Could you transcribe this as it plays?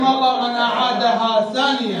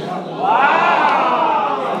الثانية.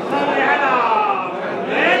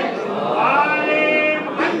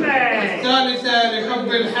 الثالثة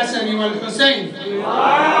لحب الحسن والحسين.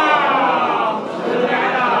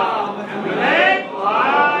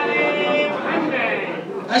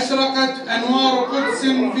 أشرقت أنوار قدس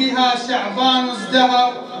بها شعبان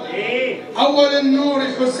ازدهر، أول النور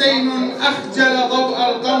حسين أخجل ضوء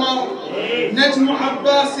القمر، نجم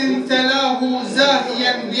عباس تلاه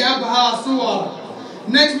زاهيا بأبهى صور،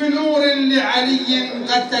 نجم نور لعلي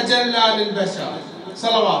قد تجلى للبشر.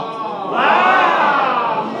 صلوات.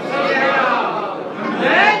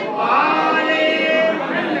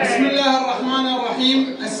 بسم الله الرحمن الرحيم.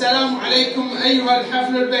 السلام عليكم أيها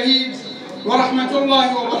الحفل البهيج ورحمة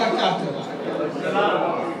الله وبركاته.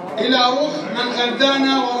 إلى روح من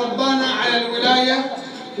غذانا وربانا على الولاية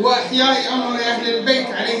وإحياء أمر أهل البيت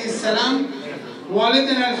عليه السلام،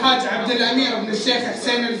 والدنا الحاج عبد الأمير بن الشيخ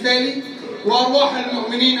حسين الفيلي، وأرواح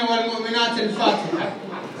المؤمنين والمؤمنات. الفاتحة.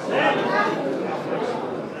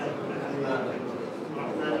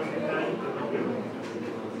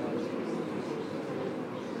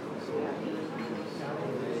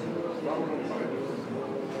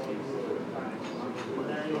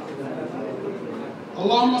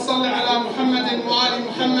 اللهم صل على محمد وآل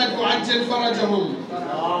محمد وعجل فرجهم.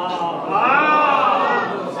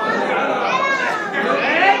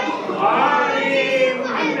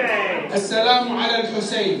 السلام على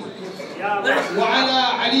الحسين وعلى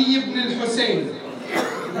علي بن الحسين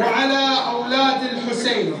وعلى أولاد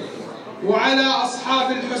الحسين وعلى أصحاب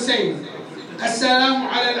الحسين. السلام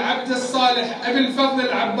على العبد الصالح أبي الفضل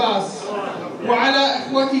العباس وعلى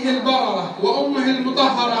إخوته البررة وأمه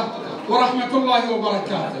المطهرة ورحمة الله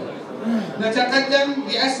وبركاته. نتقدم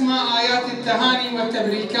بأسمى آيات التهاني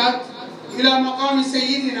والتبريكات إلى مقام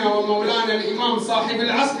سيدنا ومولانا الإمام صاحب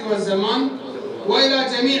العصر والزمان، وإلى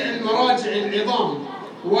جميع المراجع العظام،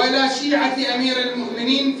 وإلى شيعة أمير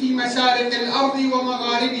المؤمنين في مشارق الأرض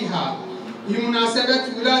ومغاربها، بمناسبة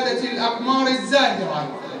ولادة الأقمار الزاهرة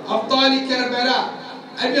أبطال كربلاء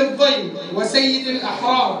أبي الضيم وسيد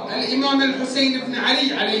الأحرار الإمام الحسين بن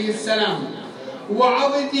علي عليه السلام،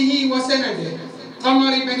 وعضده وسنده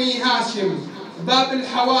قمر بني هاشم باب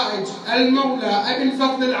الحوائج المولى أبي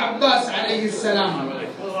الفضل العباس عليه السلام،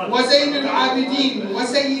 وزين العابدين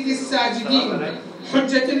وسيد الساجدين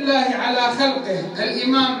حجة الله على خلقه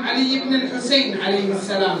الإمام علي بن الحسين عليه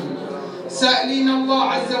السلام، سائلين الله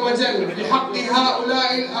عز وجل بحق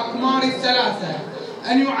هؤلاء الأقمار الثلاثة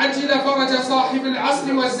أن يعجل فرج صاحب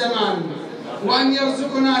العصر والزمان، وأن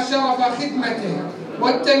يرزقنا شرف خدمته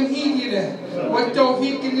والتمهيد له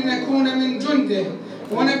والتوفيق لنكون من جنده،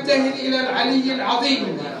 ونبتهل إلى العلي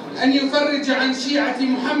العظيم أن يفرج عن شيعة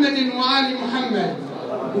محمد وآل محمد،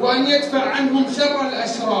 وأن يدفع عنهم شر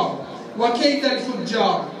الأشرار وكيد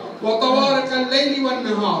الفجار وطوارق الليل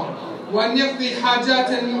والنهار، وأن يقضي حاجات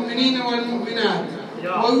المؤمنين والمؤمنات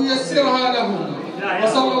وييسرها لهم.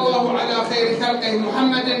 وصلى الله على خير خلقه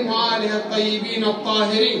محمد وآله الطيبين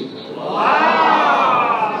الطاهرين.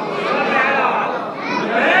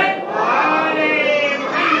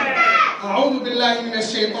 أعوذ بالله من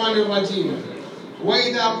الشيطان الرجيم.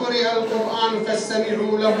 وإذا قرئ القرآن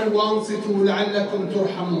فاستمعوا له وأنصتوا لعلكم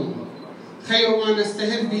ترحمون. خير ما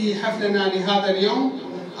نستهل به حفلنا لهذا اليوم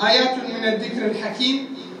آيات من الذكر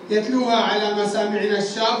الحكيم يتلوها على مسامعنا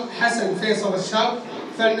الشاب حسن فيصل الشاب،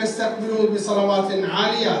 فلنستقبله بصلوات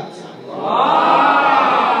عاليات.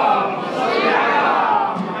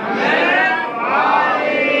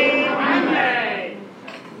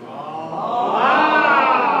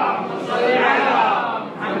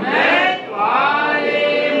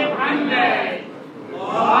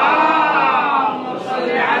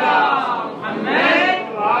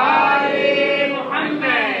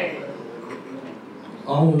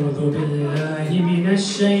 أعوذ بالله من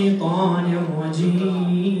الشيطان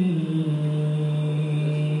الرجيم.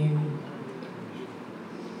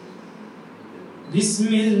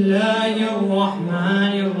 بسم الله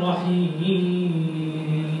الرحمن الرحيم.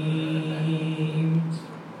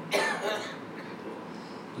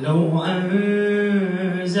 لو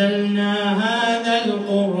أنزلنا هذا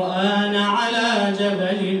القرآن على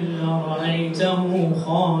جبل لرأيته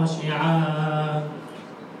خاشعا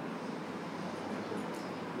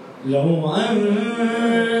لو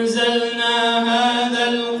أنزلنا هذا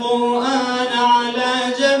القرآن على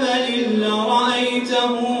جبل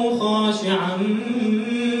لرأيته خاشعا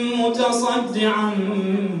متصدعا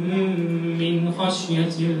من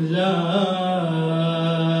خشية الله.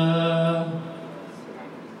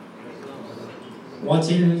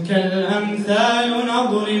 وتلك الأمثال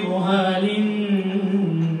نضربها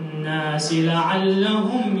للناس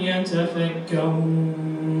لعلهم يتفكرون.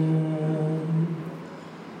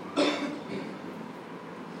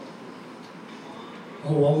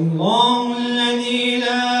 الله الذي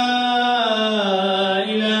لا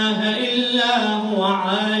إله إلا هو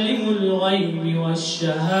عالم الغيب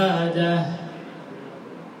والشهادة.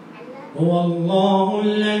 هو الله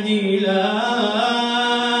الذي لا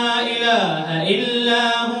إله إلا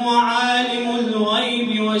هو عالم الغيب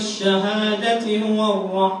والشهادة. هو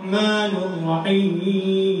الرحمن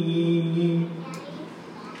الرحيم.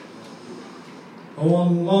 هو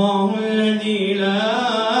الله الذي لا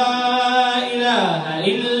إله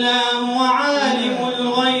إلا هو عالم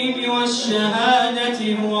الغيب والشهادة.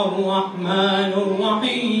 هو الرحمن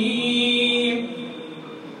الرحيم.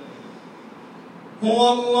 هو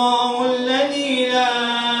الله الذي لا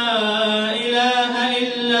إله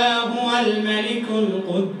إلا هو الملك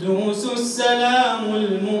القدوس السلام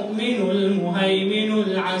المؤمن المهيمن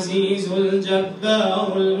العزيز الجبار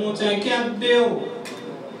المتكبر.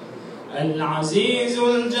 العزيز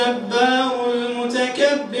الجبار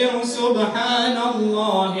المتكبر سبحان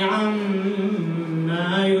الله عما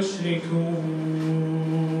يشركون.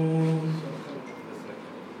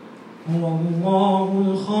 هو الله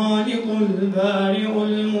الخالق البارئ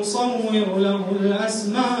المصور له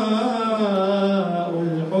الأسماء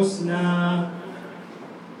الحسنى.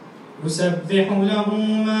 يسبح له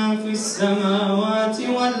ما في السماوات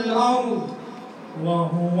والأرض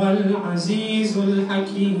وهو العزيز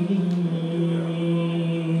الحكيم.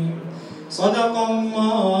 صدق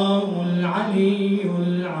الله العلي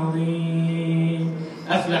العظيم.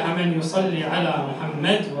 أفلح من يصلي على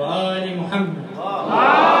محمد وآل محمد.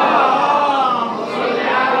 اللهم صل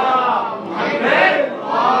على محمد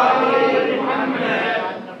وآل محمد.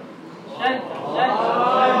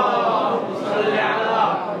 اللهم صل على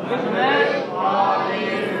محمد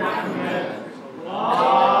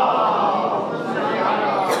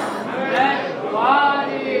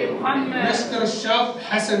وآل محمد. نشكر الشاب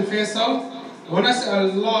حسن فيصل ونسأل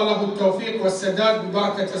الله له التوفيق والسداد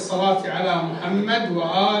ببركة الصلاة على محمد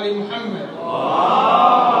وآل محمد.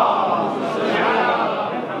 اللهم صل على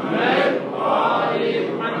محمد وآل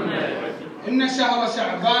محمد. إن شهر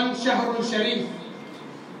شعبان شهر شريف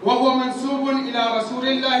وهو منسوب إلى رسول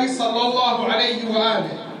الله صلى الله عليه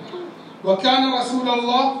وآله، وكان رسول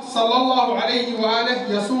الله صلى الله عليه وآله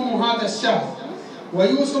يصوم هذا الشهر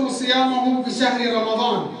ويوصل صيامه بشهر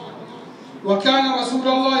رمضان. وكان رسول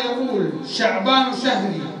الله يقول: شعبان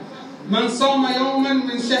شهري، من صام يوما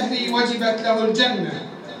من شهري وجبت له الجنة.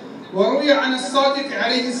 وروي عن الصادق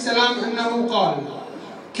عليه السلام أنه قال: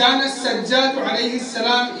 كان السجاد عليه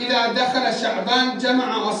السلام إذا دخل شعبان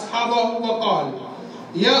جمع أصحابه وقال: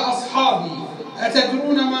 يا أصحابي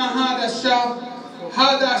أتدرون ما هذا الشهر؟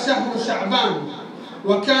 هذا شهر شعبان.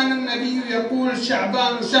 وكان النبي يقول: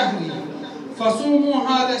 شعبان شهري، فصوموا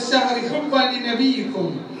هذا الشهر حبا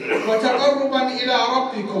لنبيكم وتقربا إلى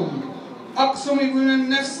ربكم. أقسم بمن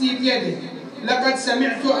نفسي بيده لقد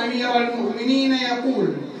سمعت أمير المؤمنين يقول: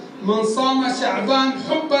 من صام شعبان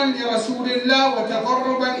حبا لرسول الله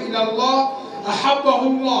وتقربا إلى الله أحبه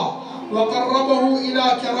الله وقربه إلى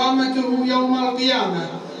كرامته يوم القيامة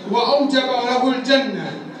وأوجب له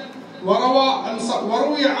الجنة.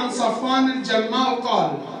 وروي عن صفوان الجمال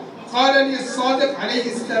قال لي الصادق عليه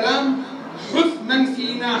السلام: حث من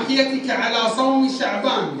في ناحيتك على صوم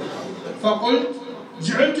شعبان. فقلت: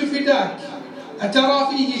 جعلت فداك، أترى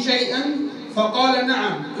فيه شيئا؟ فقال: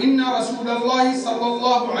 نعم، إن رسول الله صلى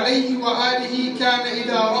الله عليه وآله كان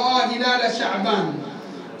إذا رأى هلال شعبان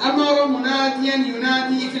أمر مناديا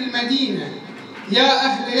ينادي في المدينة: يا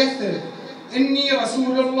أهل يثرب إني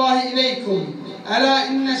رسول الله إليكم، ألا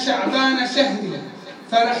إن شعبان شهري،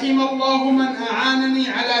 فرحم الله من أعانني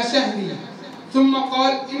على شهري. ثم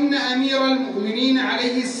قال: إن أمير المؤمنين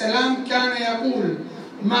عليه السلام كان يقول: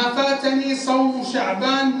 ما فاتني صوم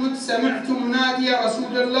شعبان مذ سمعت منادي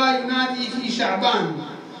رسول الله ينادي في شعبان،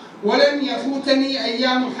 ولن يفوتني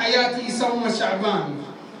أيام حياتي صوم شعبان.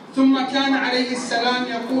 ثم كان عليه السلام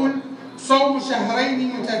يقول: صوم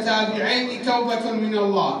شهرين متتابعين توبة من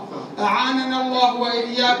الله. أعاننا الله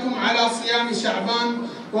وإياكم على صيام شعبان،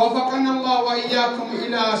 ووفقنا الله وإياكم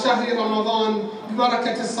إلى شهر رمضان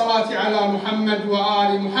ببركة الصلاة على محمد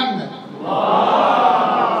وآل محمد.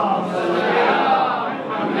 اللهم صل على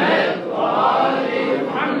محمد وآل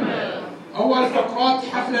محمد. أول فقرات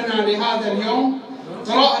حفلنا لهذا اليوم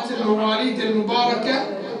قراءة المواليد المباركة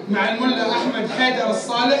مع الملا أحمد حيدر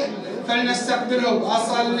الصالح، فلنستقبله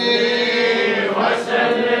بأصلي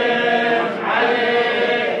وسلم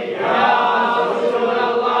عليه يا رسول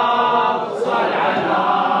الله. صل على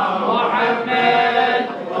محمد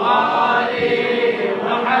وآل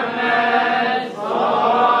محمد.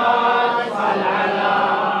 صل على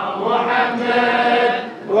محمد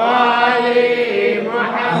وآل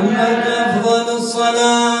محمد. أفضل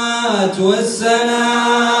الصلاة الصلاة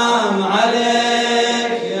والسلام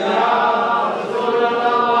عليك يا رسول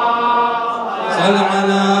الله. صل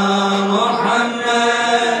على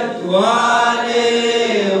محمد وآل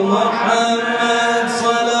محمد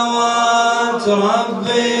صلوات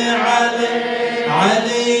ربي عليه،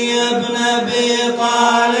 علي بن أبي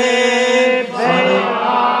طالب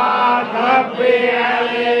صلوات ربي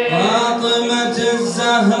عليه، فاطمة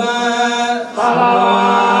الزهراء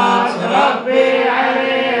صلوات ربي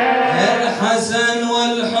عليها، الحسن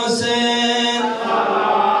والحسين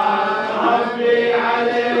صلوات ربي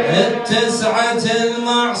عليه، التسعة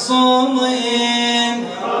المعصومين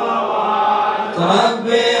صلوات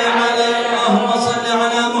ربي عليه. اللهم صل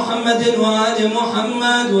على محمد وآل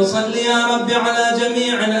محمد، وصل يا رب على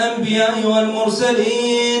جميع الأنبياء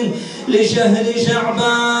والمرسلين. لشهر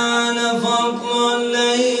شعبان فضل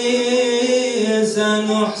ليس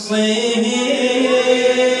نحصيه،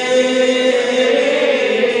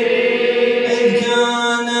 إذ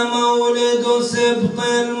كان مولد سبط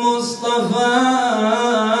المصطفى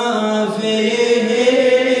فيه،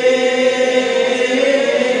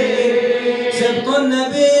 سبط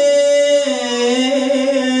النبي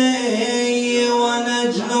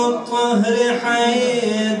ونجل الطهر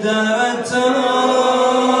حيدرته،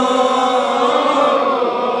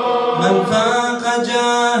 من فاق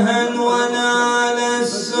جاها ونال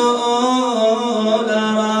السؤول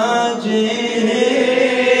راجيه،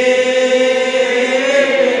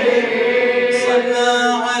 صلى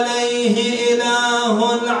عليه إله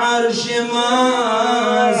العرش ما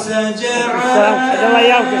سجع،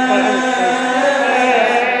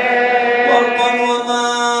 ورقا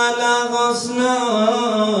وما لغصن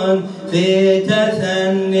في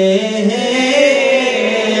تثنيه،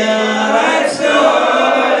 يا رسول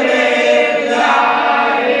الله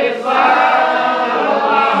صلى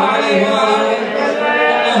الله عليه وآله.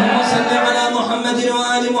 اللهم صل على محمد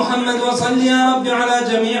وآل محمد، وصل يا رب على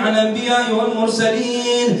جميع الأنبياء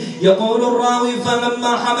والمرسلين. يقول الراوي: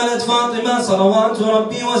 فلما حملت فاطمة صلوات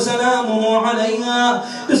ربي وسلامه عليها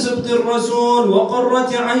بسبط الرسول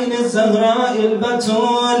وقرة عين الزهراء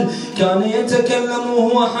البتول، كان يتكلم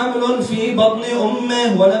وهو حمل في بطن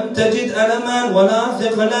أمه، ولم تجد ألما ولا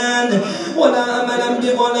ثقلا ولا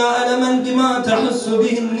ألما بما تحس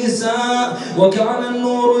به النساء، وكان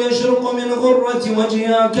النور يشرق من غرة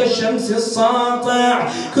وجهها كالشمس الساطع،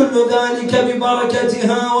 كل ذلك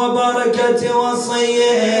ببركتها وبركة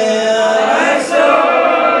وصيها رسول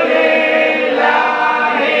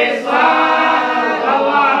الله صلى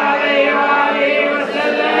الله عليه وآله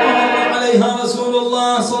وسلم. عليها رسول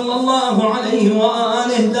الله صلى الله عليه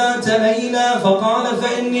وآله ذات ليلة فقال: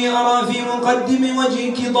 فإني أرى في مقدم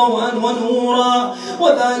وجهك ضوءا ونورا،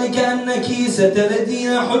 وذلك أنك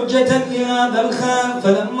ستلدين حجة لهذا الخان.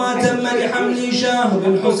 فلما تم لحملي شاه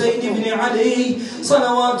بالحسين بن علي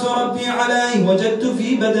صلوات ربي عليه، وجدت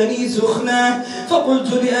في بدني سخنة، فقلت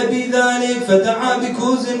لأبي ذلك، فدعا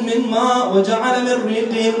بكوز من ماء وجعل من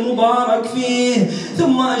ريقه المبارك فيه،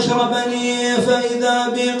 ثم أشربني، فإذا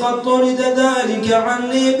بي قد طرد ذلك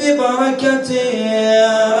عني ببركته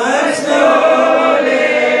رسول الله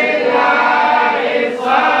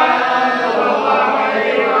صلى الله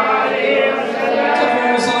عليه وسلم.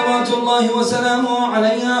 تقول صلوات الله وسلامه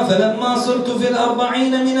عليها: فلما صرت في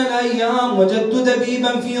 40 من الأيام وجدت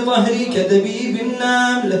دبيبا في ظهري كدبيب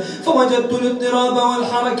النمل، فوجدت الاضطراب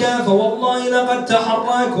والحركة، فوالله لقد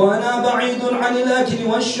تحرك وأنا بعيد عن الأكل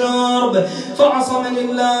والشرب، فعصمني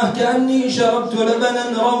الله كأني شربت لبنا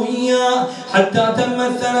رويا، حتى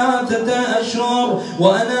تمت 3 أشهر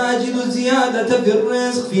وأنا أجد زيادة في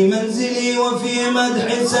الرزق في منزلي وفي مدح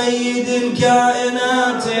سيد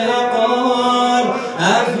الكائنات. أقول: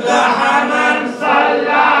 أفلح من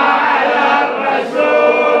صلى على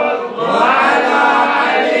الرسول وعلى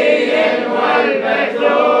علي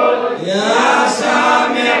والبتول. يا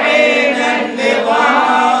سامعين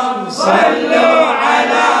النظام صلوا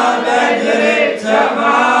على بدر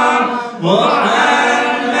التمام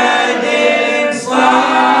محمد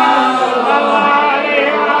صلى الله عليه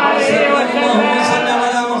وسلم. اللهم صل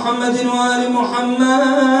على محمد وآل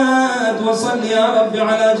محمد، وصل يا رب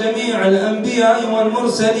على جميع الأنبياء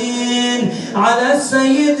والمرسلين، على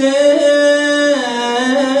السيد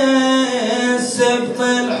السبط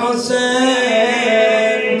الحسين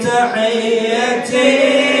تحيتي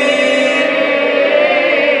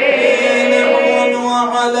نعم،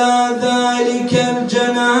 وعلى ذلك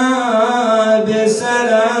الجناب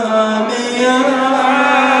سلامي،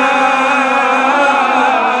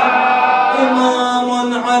 إمام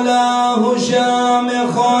علاه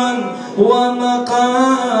شامخ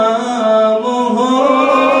ومقامه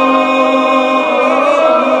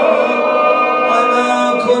على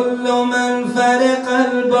كل من فرق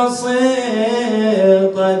البصير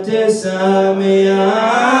ساميا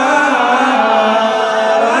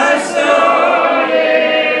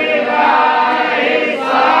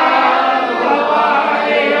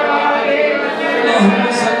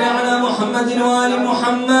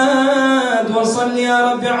وصل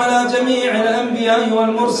يا رب على جميع الأنبياء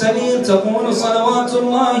والمرسلين. تقول صلوات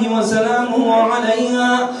الله وسلامه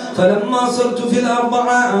عليها: فلما صرت في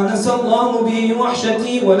الأربعة آنس الله بي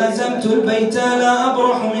وحشتي ولزمت البيت لا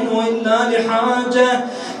أبرح منه إلا لحاجة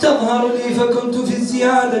تظهر لي، فكنت في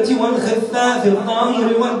الزيادة والخفة في الظاهر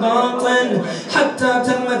والباطن حتى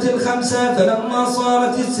تمت الخمسة. فلما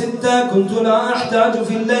صارت الستة كنت لا أحتاج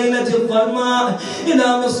في الليلة الظلماء إلى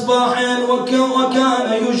مصباح وكان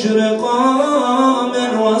يشرق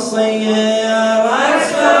من وصي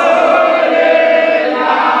رسول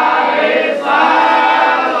الله صلى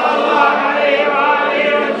الله عليه وآله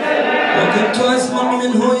وسلم. وكنت أسمع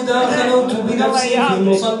منه إذا خلوت بنفسي في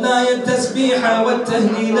مصلاي التسبيح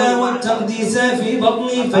والتهليل والتقديس في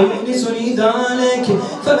بطني فيؤنسني ذلك.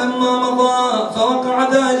 فلما مضى فوقع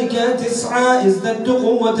ذلك 9 ازددت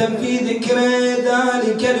قوة في ذكر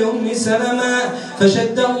ذلك لأم سلمة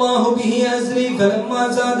فشد الله به أزري. فلما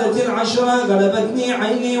زادت 10 غلبتني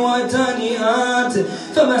عيني وأتاني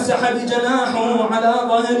فمسح بجناحه على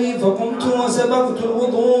ظهري فقمت وسبقت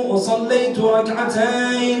الوضوء وصليت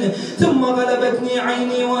 2 ثم غلبتني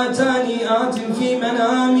عيني وأتاني في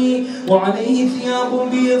منامي وعليه ثياب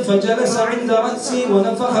بيض فجلس عند رأسي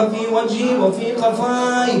ونفخ في وجهي وفي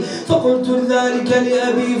قفاي فقلت ذلك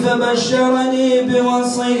لأبي فبشرني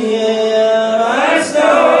بوصي رسول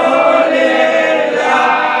الله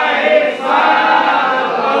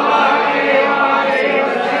صلى الله عليه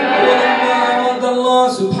وسلم. ولما أراد الله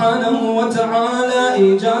سبحانه وتعالى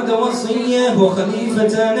إيجاد وصيه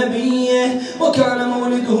وخليفة نبيه وكان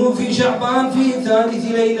مولده في شعبان في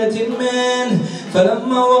 3 ليلة منه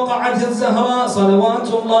فلما وقعت الزهراء صلوات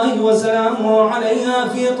الله وسلامه عليها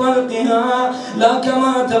في طلقها لا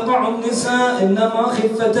كما تقع النساء إنما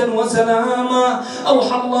خفة وسلاما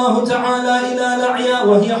أوحى الله تعالى إلى لعيا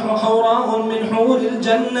وهي حوراء من حور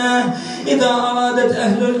الجنة إذا أرادت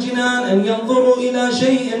أهل الجنان أن ينظروا إلى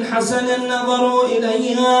شيء حسن نظروا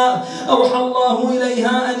إليها أوحى الله إليها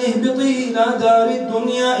أن اهبطي إلى دار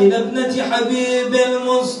الدنيا إلى ابنة حبيب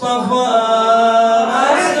المصطفى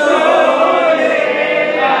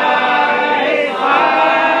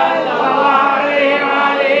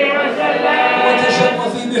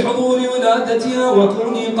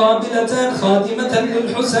وكوني قابلة خادمة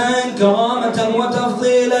للحسين كرامة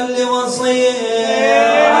وتفضيلا لوصي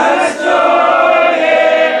رسول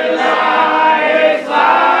الله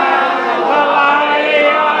صلى الله عليه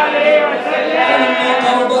وسلم. فلما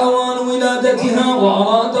قرب أوان ولادتها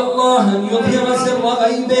وأراد الله أن يظهر سر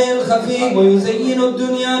غيبه الخفي ويزين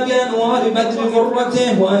الدنيا بأنوار بدر غرته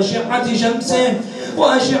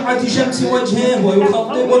وأشعة شمس وجهه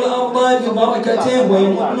ويخطب الأرض ببركته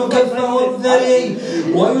ويمن كفه الذري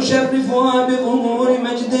ويشرفها بظهور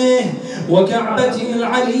مجده وكعبته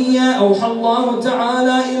العلية. أوحى الله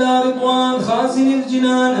تعالى إلى رضوان خازن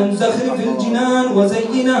الجنان أن زخرف الجنان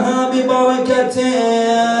وزينها ببركته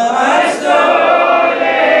رسول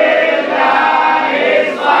الله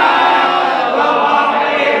صلى الله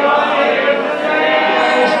عليه وسلم.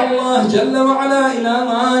 أوحى الله جل وعلا إلى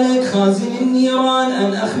مالك خازن النيران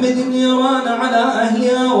أن أخمد النيران على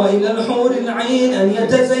أهلها وإلى الحور العين أن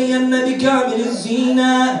يتزين بكامل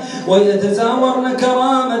الزينة ويتزاورن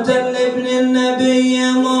كرامة لابن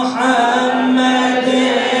النبي محمد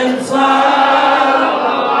صلى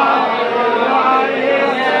الله عليه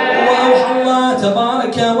وسلم. وأوحى الله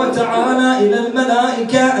تبارك وتعالى إلى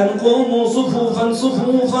الملائكة أن قوموا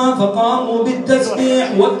صفوفا فقاموا بالتسبيح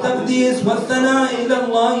والتقديس والثناء إلى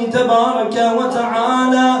الله تبارك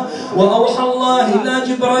وتعالى. وأوحى الله إلى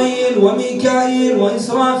جبريل وميكائيل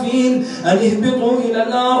وإسرافيل أن اهبطوا إلى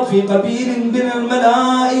الأرض في قبيل من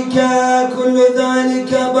الملائكة كل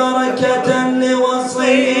ذلك بركة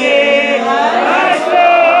لوصي رسول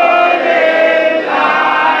الله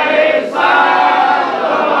صلى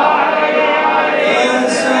الله عليه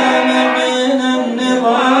وسلم. سامعين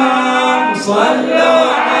النظام صلوا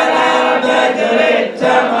على البدر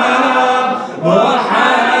التمام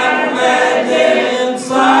محمد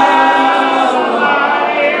صلى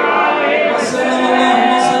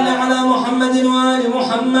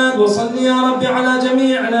وصل يا رب على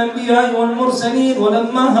جميع الأنبياء والمرسلين.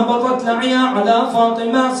 ولما هبطت لعي على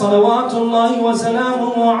فاطمة صلوات الله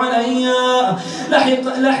وسلامه عليها.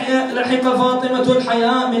 لحق فاطمة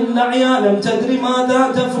الحياة من لعيا لم تدر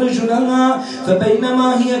ماذا تفرج لها،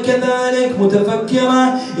 فبينما هي كذلك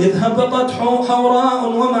متفكرة إذ هبطت حوراء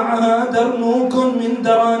ومعها درنوك من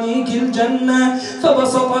درانيك الجنة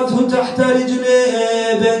فبسطته تحت رجل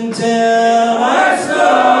بنت رسول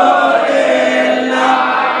الله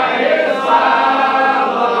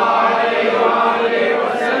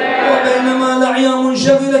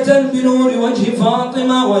منشغلة بنور وجه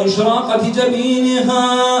فاطمة وإشراقة جبينها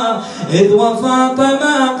إذ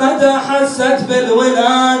وفاطمة قد أحست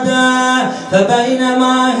بالولادة،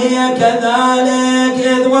 فبينما هي كذلك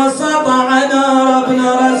إذ وسطع نار ابن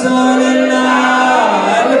رسول الله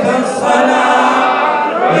ألف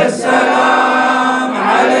الصلاة والسلام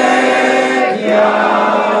عليك يا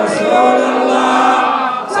رسول الله،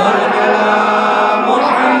 صل على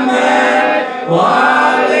محمد وآله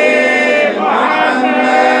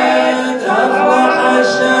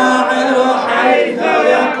الشاعر حيث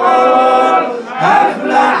يقول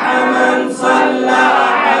أفلح من صلى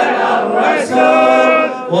على الرسول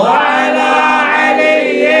وعلى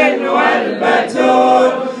علي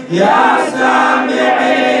والبتول، يا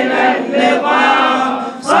سامعين النظام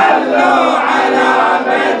صلوا على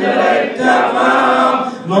بدر التمام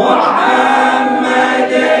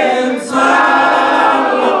محمد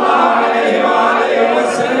صلى الله عليه وآله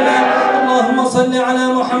وسلم. اللهم صل على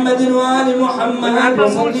محمد وآل محمد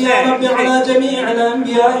وصل يا رب على جميع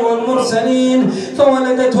الأنبياء والمرسلين،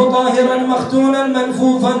 فولدته طاهرا مختونا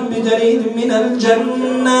ملفوفا بدليل من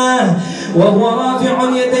الجنة وهو رافع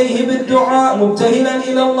يديه بالدعاء مبتهلا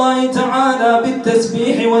إلى الله تعالى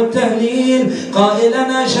بالتسبيح والتهليل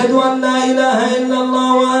قائلا أشهد أن لا إله إلا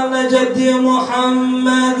الله وأن جدي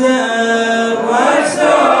محمد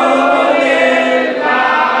رسول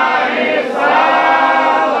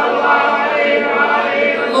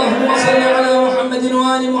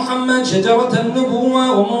محمد شجرة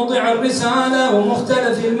النبوة وموضع الرسالة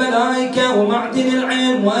ومختلف الملائكة ومعدن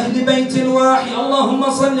العلم وأهل بيت الوحي. اللهم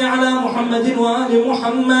صل على محمد وآل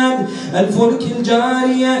محمد الفلك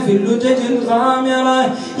الجارية في اللجج الغامرة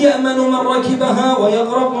يأمن من ركبها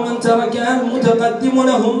ويغرق من تركها، المتقدم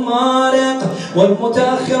لهم مارق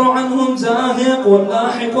والمتأخر عنهم زاهق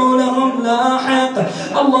واللاحق لهم لاحق.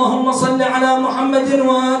 اللهم صل على محمد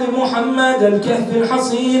وآل محمد الكهف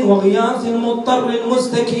الحصين وغياث المضطر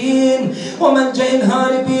المستكين وملجأ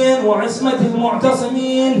الهاربين وعصمة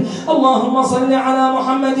المعتصمين. اللهم صل على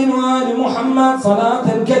محمد وآل محمد صلاة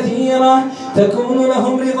كثيرة تكون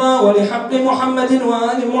لهم رضا ولحق محمد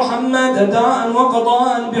وآل محمد أداء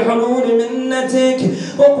وقضاء بحلول منتك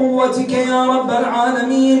وقوتك يا رب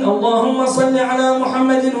العالمين. اللهم صل على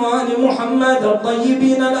محمد وآل محمد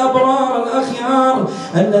الطيبين الأبرار الأخيار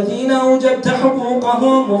الذين أوجبت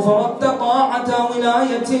حقوقهم وفرضت طاعة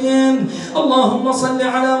ولايتهم. اللهم صل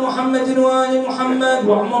على محمد وآل محمد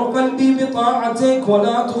واعمر قلبي بطاعتك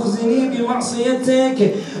ولا تخزني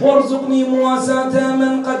بمعصيتك وارزقني مواساة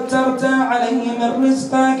من قدرت علي من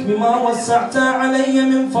رزقك بما وسعت علي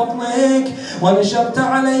من فضلك ونشرت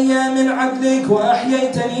علي من عدلك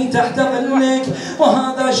وأحييتني تحت ظلك.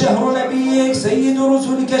 وهذا شهر نبيك سيد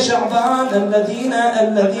رسلك شعبان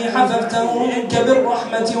الذي حففته منك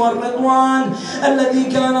بالرحمة والرضوان، الذي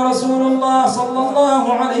كان رسول الله صلى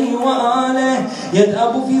الله عليه وآله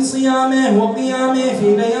يدأب في صيامه وقيامه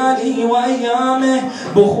في لياليه وأيامه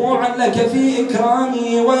بخوعا لك في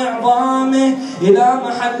إكرامه وإعظامه إلى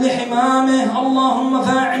محل حمامه. اللهم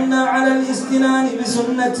فاعلنا على الاستنان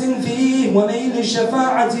بسنة فيه ونيل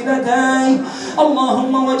الشفاعة لديه.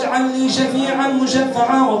 اللهم واجعل لي شفيعا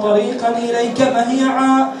مشفعا وطريقا إليك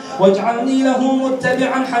مهيعا واجعلني له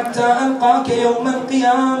متبعا حتى ألقاك يوم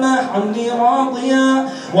القيامة عني راضيا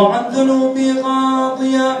وعن ذنوبي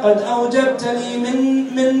غاضيا. قد أوجبت لي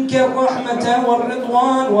منك الرحمة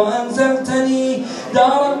والرضوان وأنزلتني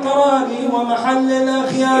دار القرار ومحل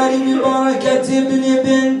الأخيار ببركة ابن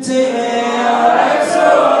بنت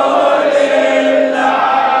رسول الله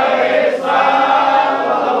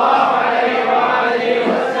صلى الله عليه وآله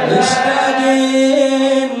وسلم. مشتاقين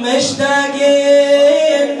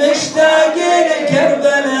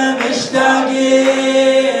كربلاء مشتاقين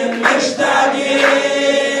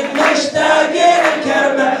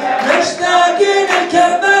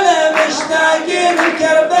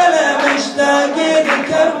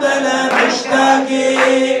كربلاء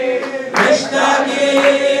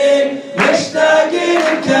مشتاقين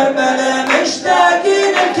كربلاء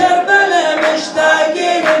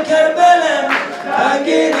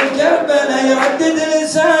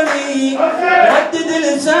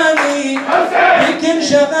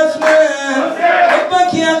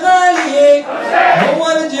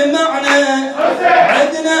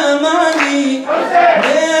عدنا أماني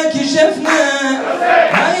ليك شفنا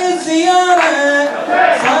هاي الزيارة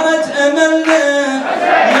صارت أملنا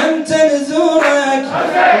يمتى نزورك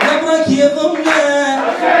قبرك يضمنا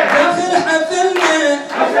داخل حفلنا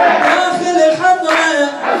داخل الحضرة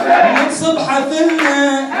ننصب حفلنا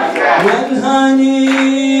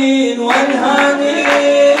والهانين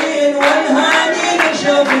والهانين والهانين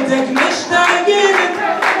شوفتك مشتاقين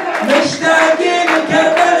مشتاقين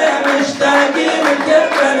كربلاء مشتاقين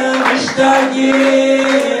كربلاء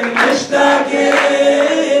مشتاقين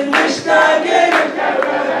مشتاقين مشتاقين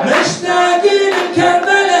مشتاقين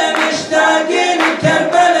كربلاء مشتاقين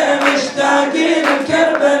كربلاء مشتاقين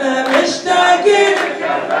كربلاء مشتاقين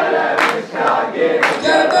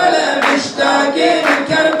كربلاء مشتاقين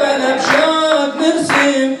كربلاء بشوق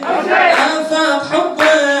نرسم آفاق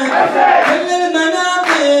حبك كل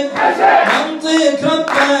المناقب منطق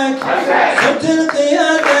ربك صرت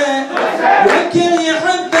القيادة والكل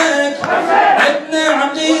يحبك عدنا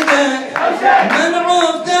عقيدة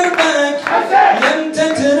منعوف دربك يمتى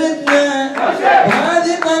تردنا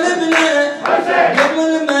وهذه طلبنا قبل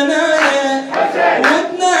المنايا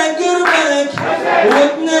ودنا قربك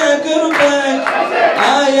ودنا قربك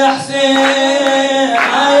يا حسين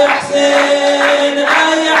يا حسين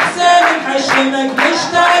يا حسين نحشمك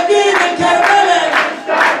مشتاقين كربلاء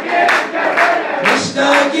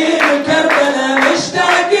مشتاقين كربلاء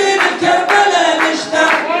مشتاقين كربلاء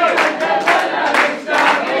مشتاقين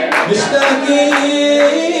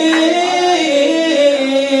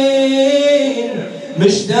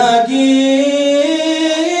مشتاقين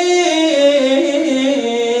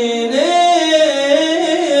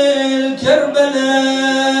الكربلاء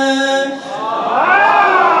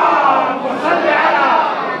صل على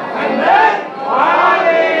محمد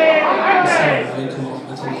وآله السلام عليكم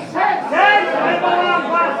ورحمة الله.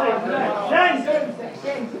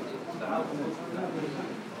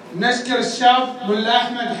 نشكر الشاب ملا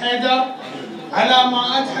أحمد حيدر على ما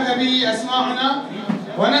أتحف به أسماعنا،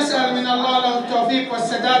 ونسأل من الله له التوفيق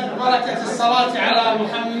والسداد ببركة الصلاة على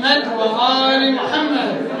محمد وآل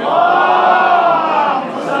محمد.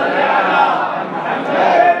 صل على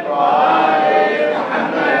محمد وآله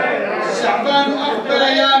محمد. شعبان أقبل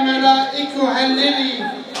يا ملائك هللي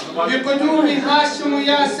بقدوم هاشم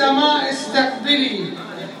يا سماء استقبلي،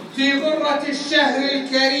 في غرة الشهر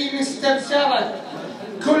الكريم استبشرت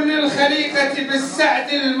كل الخليقة بالسعد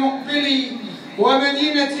المقبل،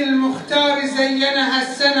 ومدينة المختار زينها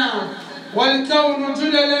السنا والكون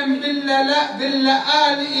جللا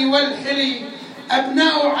باللآلئ والحلي،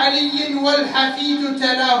 أبناء علي والحفيد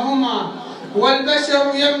تلاهما والبشر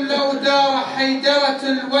يملأ دار حيدرة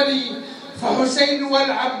الولي، فحسين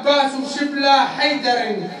والعباس شبلا حيدر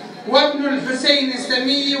وابن الحسين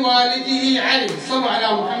سمي والده علي. صلوا على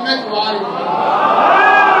محمد وآله.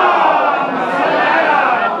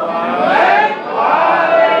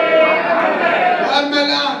 وأما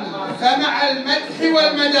الآن فمع المدح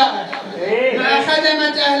والمدائح مع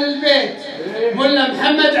خدمة أهل البيت ملا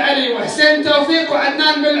محمد علي وحسين توفيق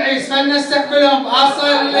وعدنان بالعيس، فلنستقبلهم.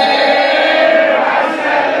 أصلي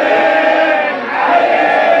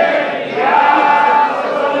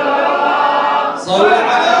صل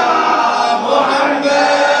على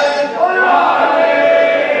محمد وآل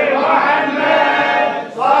محمد.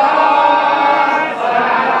 صل على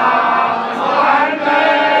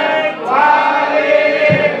محمد وآل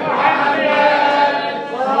محمد.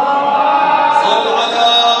 صل على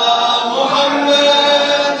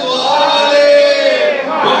محمد وآل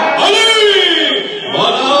محمد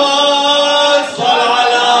ولا صل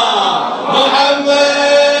على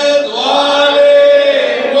محمد وآل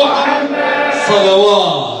محمد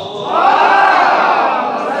صلوات.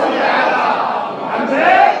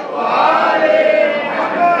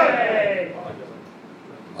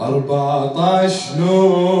 14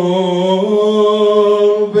 نور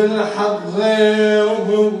بالحق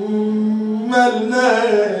غيرهم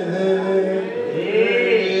مليل،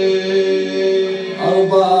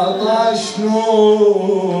 14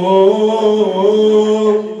 نور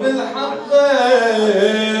بالحق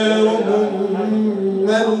غيرهم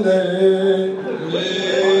مليل،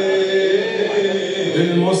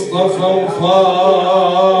 المصطفى وفاطمة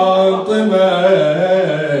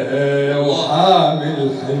وحامل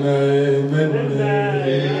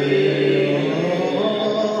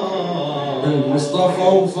المصطفى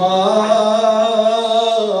وفاطمة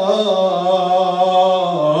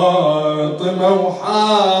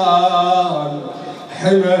وحال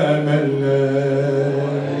حمام الليل،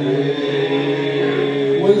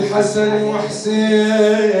 والحسن وحسين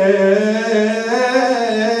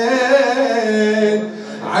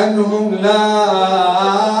عنهم لا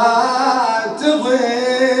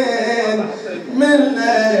تضن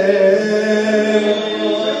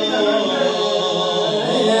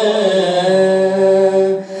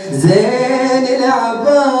زين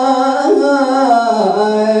العباد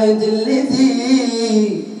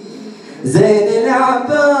الذي زين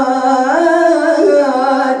العباد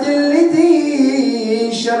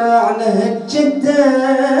الذي شرع نهجته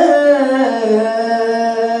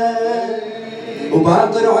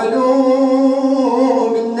وباقر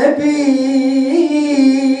علوم النبي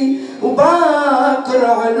وباقر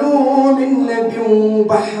علوم النبي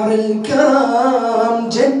وبحر الكرم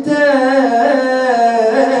جده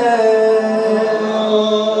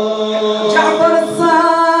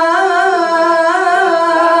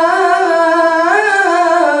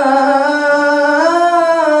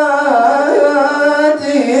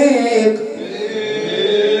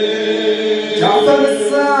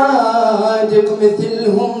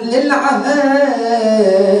مثلهم للعهد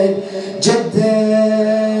جده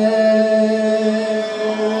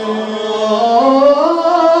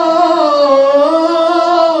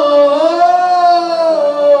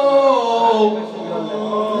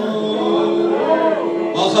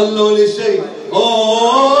ما خلوا لي شيء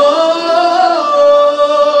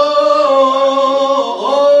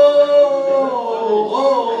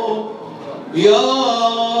يا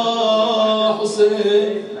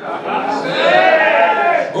حسين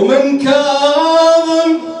ومن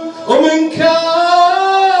كاظم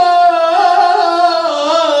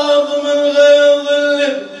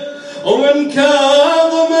الغيظ ومن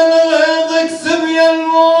كاظم الغيظ اكسب يا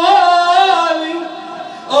الموالي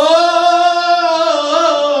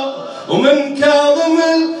ومن كاظم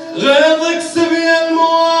الغيظ اكسب يا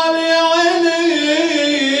الموالي يا عيني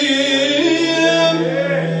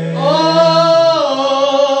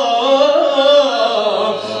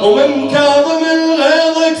ومن كاظم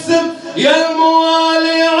يا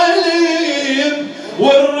الموالي عليم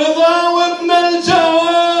والرضا وابن الجواب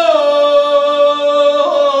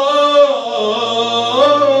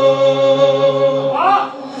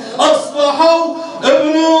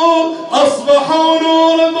أصبحوا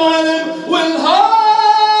نور بعلم والهادي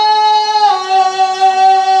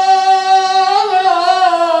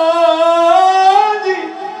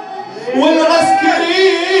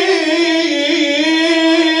والعسكري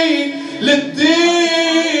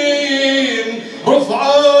للدين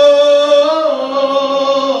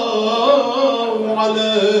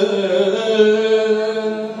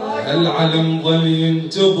العلم ظل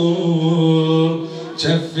ينتظر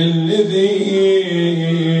شف الذي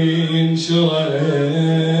ينشره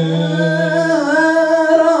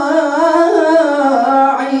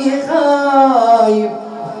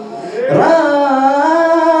راعي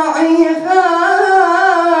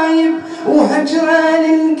خايب وهجران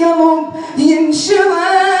القلب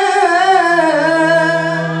ينشره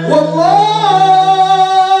والله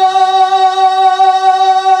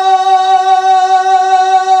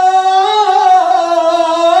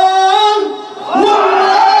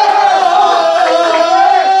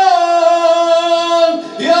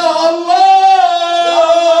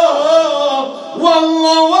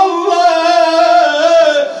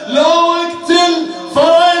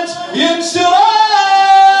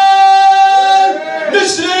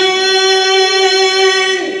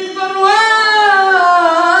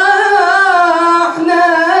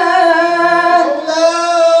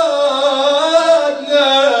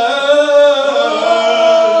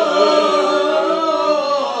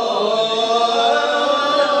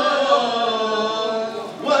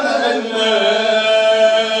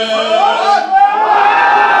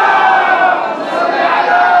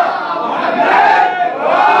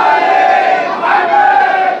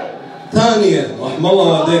رحمة الله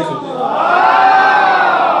والديكم.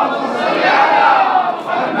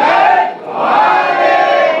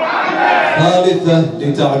 ثالثة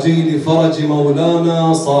لتعجيل فرج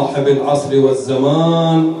مولانا صاحب العصر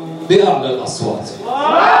والزمان بأعلى الأصوات.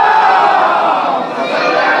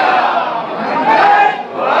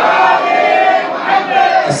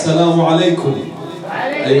 السلام عليكم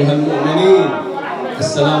أيها المؤمنين،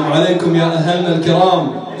 السلام عليكم يا أهلنا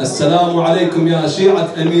الكرام، السلام عليكم يا شيعة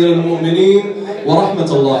أمير المؤمنين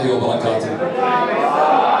ورحمة الله وبركاته.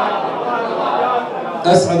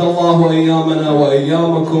 أسعد الله أيامنا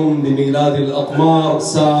وأيامكم بميلاد الأقمار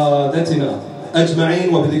سادتنا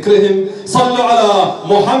أجمعين وبذكرهم صلوا على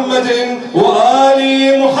محمد وآل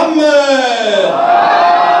محمد.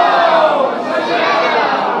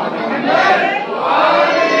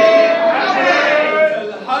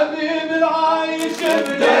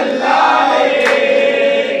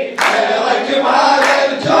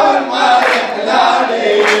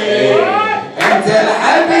 انت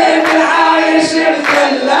الحبيب العايش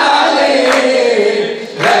الدلالي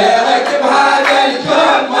غيرك بهذا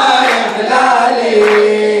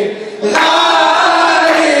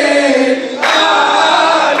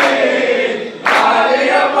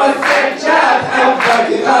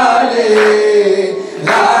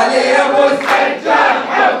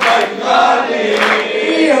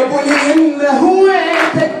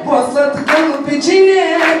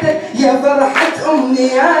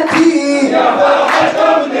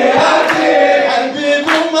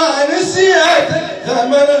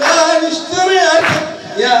غالي اشتريتك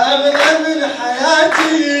يا أغلى من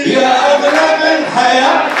حياتي يا أغلى من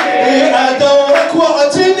حياتي أدورك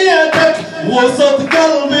واعتنيتك وسط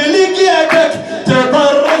قلبي لقيتك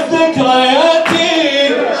تطرز ذكرياتي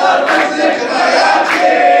تطرز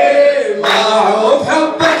ذكرياتي معروف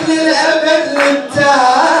حبك للأبد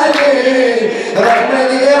للتالي رغم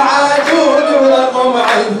اللي يعادوني ورغم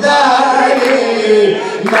عذالي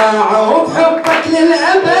معروف حبك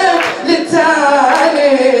للأبد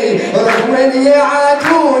للتالي رغم اللي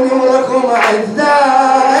يعادوني ورغم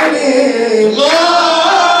عذالي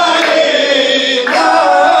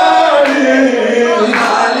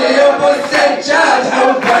غالي يا ابو السجاد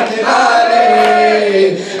حبك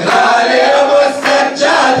غالي غالي يا ابو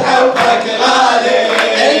السجاد حبك غالي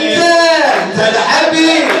انت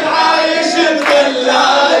الحبيب عايش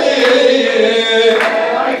بظلالي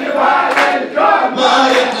ما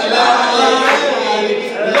يحلالي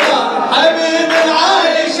حبيب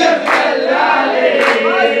عايش بظلالي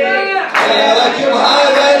غيرك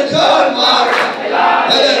بهذا الكون ما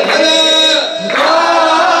يحلالي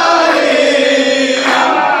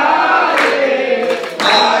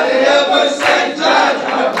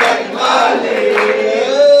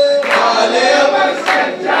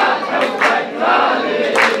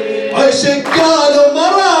عشق قالوا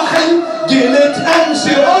مراحل قلت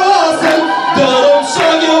امشي واواصل درب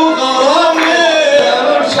شوقي وغرامي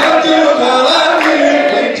درب شوقي وغرامي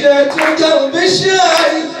لقيت قلبي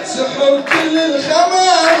شاي سحر كل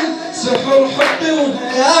الخمايل سحر حبي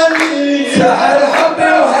وهيامي سحر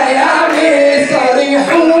حبي وهيامي صريح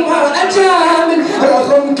وما اجامل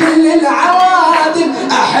رغم كل العوادل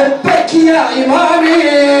احبك يا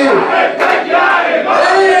امامي أحبك يا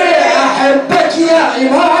إمامي احبك يا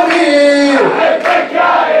امامي أحبك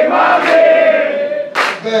يا إمامي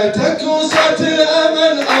بيتك وصلت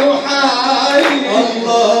الامل اوحالي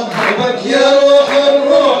الله حبك يا روح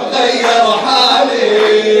الروح غير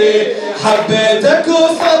حالي حبيتك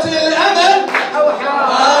وصلت الامل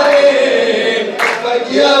اوحالي حبك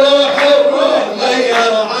يا روح الروح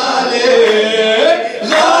غير حالي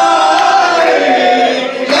غالي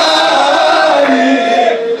غالي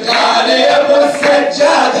غالي يا ابو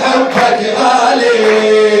السجاد حبك غالي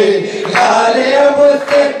غالي يا ابو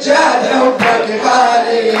السجاد حبك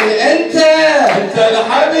غالي انت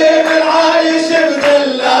الحبيب العايش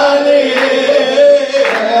بدلالي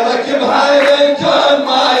غيرك بهذا الكون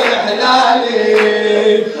ما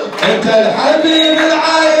يحلالي انت الحبيب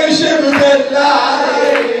العايش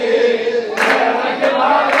بدلالي غيرك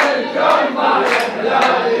بهذا الكون ما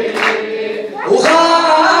يحلالي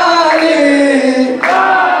وغالي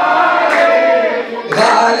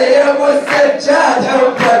غالي يا ابو السجاد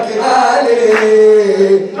حبك غالي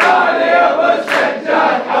غالي يا ابو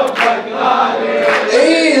السجاد حبك غالي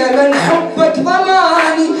ايه من حبك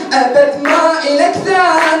ضماني ابد ما الك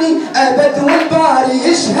ثاني ابد والباري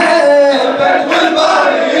يشهد ابد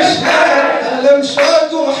والباري يشهد الم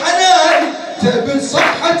شوق وحناني تبي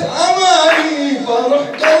صفحة اماني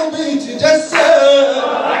فرح قلبي تجسد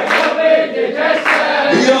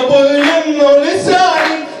يا ابو اليمن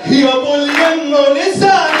ولساني يا ابو اليمن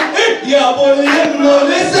ولساني يا ابو اليمن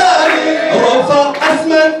ولساني رفع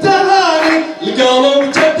اسم التهاني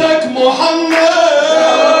القلب جدك محمد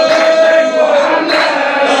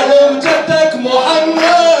قلب جدك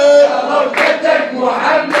محمد قلب جدك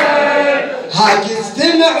محمد هاك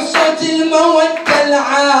استمع صوت المودة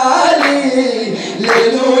العالي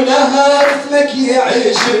ليل ونهار اسمك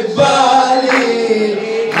يعيش ببالي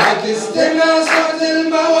هاك استمع صوت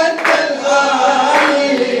المودة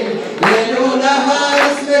العالي ليل ونهار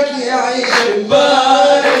اسمك يعيش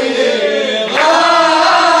ببالي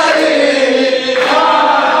غالي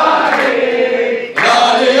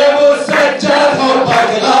غالي يا ابو السجاد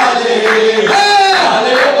حبك غالي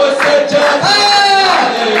غالي يا ابو السجاد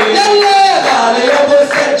غالي يا ابو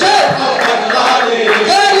السجاد حبك غالي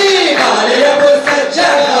غالي غالي يا ابو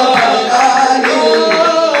السجاد حبك غالي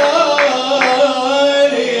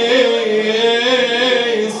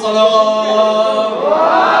صلوات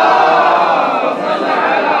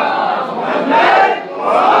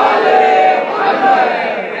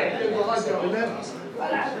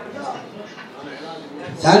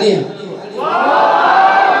ثانية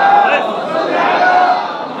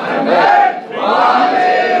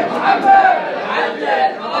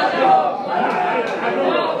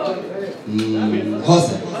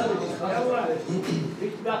هوسة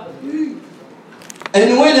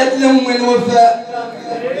انولد لأم الوفاء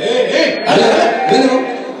منو؟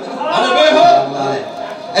 انا بيهم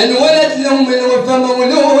انولد لأم الوفاء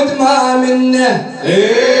مولود ما منه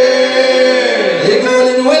يقول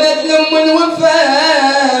انولد لأم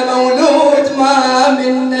الوفاء مولود ما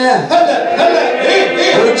منه هلا هلا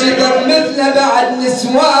وجد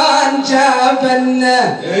النسوان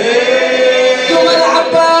جابنا قمر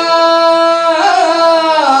عباس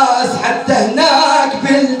حتى هناك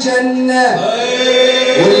بالجنة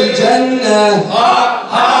والجنة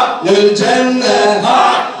والجنة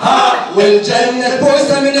والجنة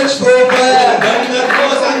بوسة من جفوفه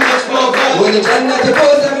والجنة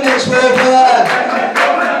بوسة من جفوفه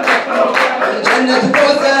الجنة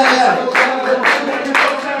بوسة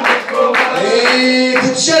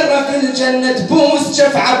تتشرف الجنة تبوس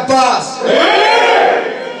جف عباس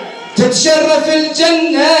تتشرف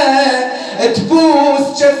الجنة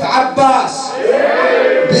تبوس جف عباس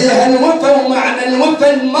بها الوفا ومعنى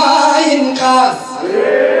الوفا ما ينقاس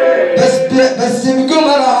بس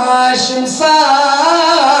بقمر هاشم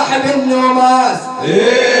صاحب النوماس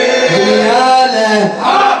هنياله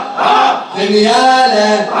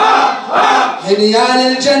هنياله هنيال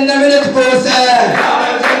الجنة من تبوسه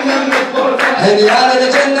هنيال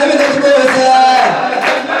الجنة من تبوسه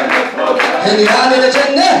هنيال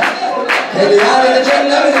الجنة هنيال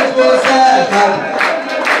الجنة من تبوسه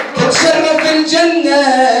تتشرف الجنة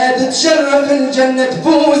تتشرف الجنة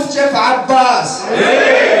تبوس جف عباس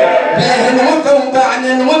به الوفا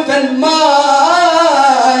وبعنا الوفا ما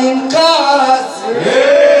ينقاس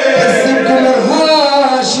بس بقمر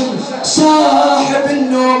هاشم صاحب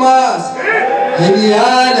النوماس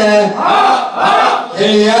هنياله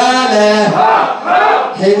هنياله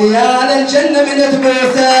هنيال الجنة من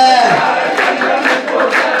تبوسه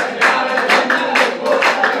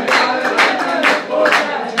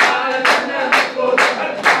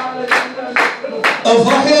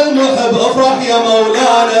افرح يا المحب افرح يا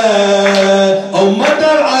مولانا أمة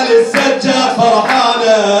علي السجاد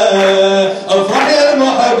فرحانة افرح يا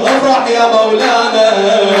المحب افرح يا مولانا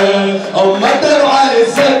أمة علي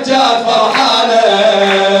السجاد فرحانة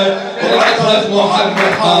وعطرة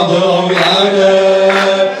محمد حاضرة ويانا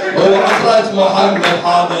وعطرة محمد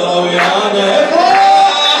حاضرة ويانا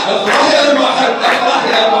افرح يا المحب افرح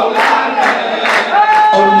يا مولانا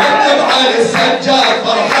أمة علي السجاد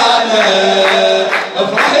فرحانة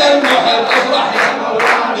افرح يا المحب افرح يا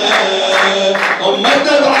مولانا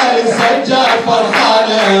أمة علي السجاد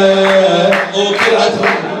فرحانة وكل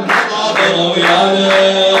عطرة حاضرة ويانا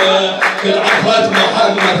كل عطرة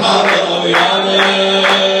محمد حاضرة ويانا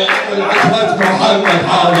كل عطرة محمد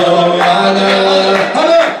حاضرة ويانا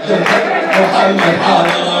محمد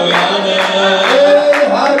حاضرة ويانا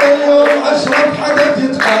هذا اليوم أشرف حدث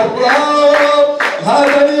يتقرب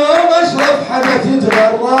هذا اليوم أشرف حدث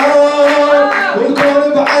يتغرب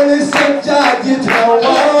والكون بعلي السجاد يتنور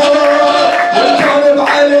الكون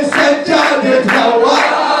بعلي السجاد يتنور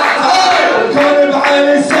الكون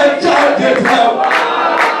بعلي السجاد يتنور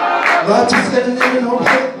لا تسألني منهم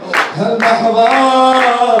هالمحضر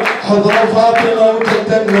حضر فاطمة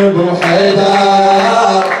وجد النبي وحيدر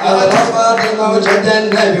حضر فاطمة وجد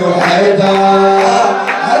النبي وحيدر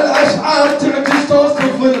هالأشعار تعجز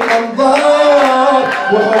توصف المنظر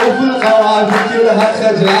وحروف القوافي كلها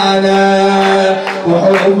خجلانة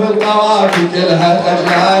وحروف القوافي كلها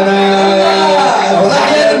خجلانة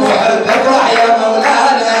افرح يا المحب افرح يا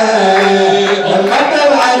مولانا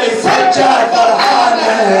أمة علي السجاد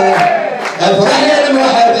فرحانة افرح يا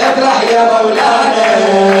المحب افرح يا مولانا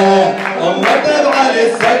أمة علي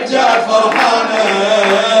السجاد فرحانة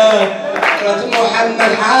عطرة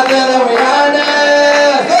محمد حاضرة ويانا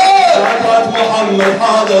عطرة محمد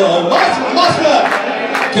حاضرة ما اسمع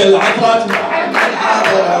كل عطرة محمد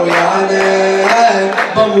حاضرة ويانا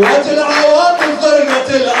ضمت العواطف فرقت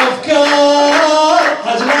الأفكار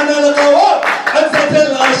خجلان القوام عزت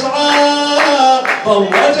الأشعار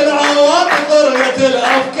ضمت العواطف فرقت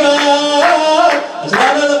الأفكار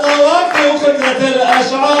خجلان القوافي وكثرة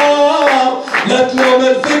الأشعار لا تلوم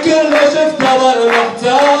الفكر لو شفت ظل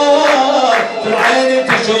محتار كل عيني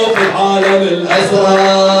تشوف بعالم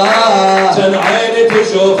الأسرار كل عيني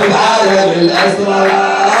تشوف بعالم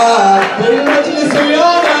الأسرار بالمجلس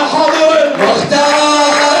ويانا حضر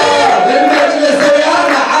المختار بالمجلس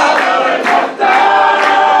ويانا حضر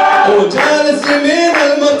المختار وجالس يمين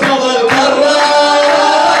المرتضى الكرار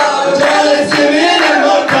وجالس يمين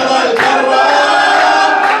المرتضى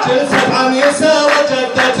الكرار جلست عن يسار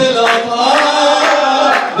جدة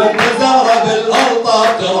الأطهار بنت زهرة بالألطة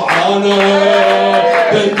ترعانة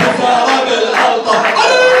بنت زهرة بالألطة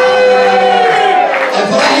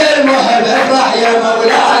افرح يا المحب افرح يا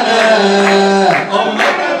مولانا أمة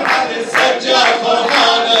علي السجاد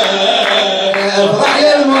فرحانة افرح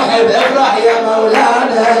يا المحب افرح يا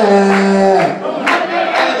مولانا أمة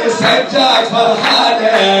علي السجاد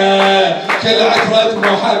فرحانة كل عطرة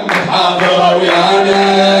محمد حاضرة ويانا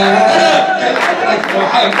كل عطرة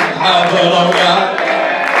محمد حاضرة ويانا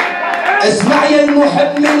اسمع يا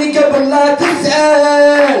المحب من قبل لا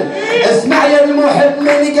تسأل، اسمع يا المحب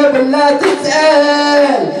من قبل لا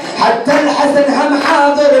تسأل، حتى الحسن هم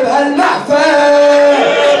حاضر بهالمحفل،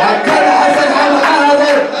 حتى الحسن هم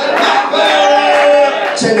حاضر بهالمحفل.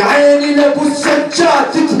 كان عيني لابو السجاد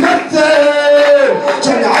تتمثل،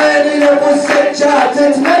 كان عيني لابو السجاد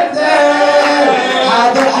تتمثل،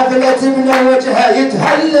 حاضر حفلة من وجهه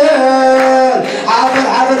يتهلل، حاضر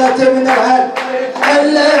حفلة من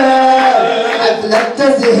حفلة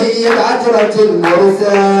تزهي بعترة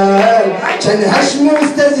المرسل، كان هشم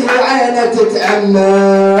مستزهي عينه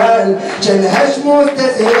تتأمل، كان هشم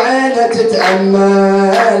مستزهي عينه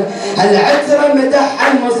تتأمل، هالعترة مدح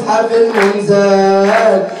المصحف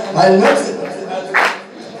المنزل،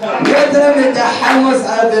 العترة مدح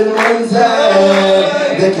المصحف المنزل،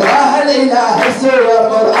 ذكرها الإله بسور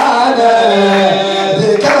قرآنه،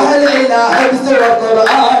 ذكرها الإله بسور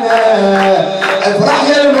قرآنه، افرح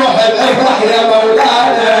يا المحب افرح يا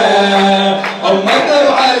مولانا، أمة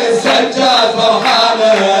علي السجاد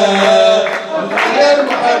فرحانة، افرح يا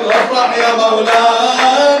المحب افرح يا مولانا،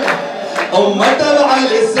 أمة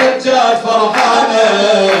علي السجاد فرحانة،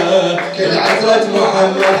 كل عترة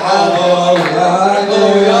محمد حاضر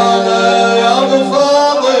ويانا يا أبو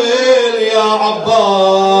فاضل يا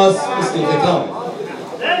عباس. مسك الختام.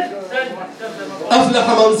 أفلح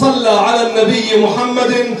من صلى على النبي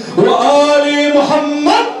محمد وآل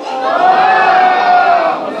محمد.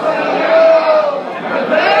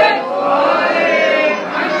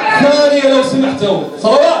 ثانية لو سمحتوا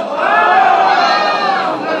صلوات.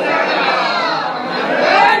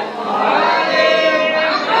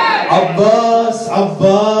 عباس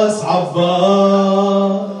عباس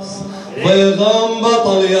عباس ضيغام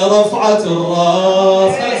بطل يا رفعة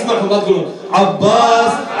الراس. خلينا نسمعهم ما تقولون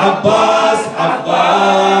عباس عباس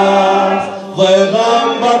عباس ضيغام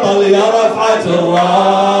بطل يا رفعة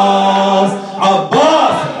الراس.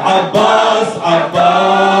 عباس عباس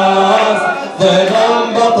عباس ضيغام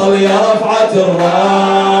بطل يا رفعة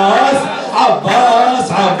الراس.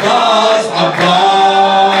 عباس عباس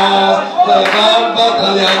عباس ضيغام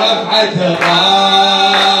بطل يا رفعة الراس.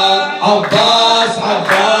 عباس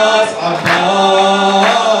عباس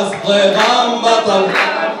عباس ضيغام بطل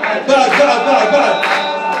بعد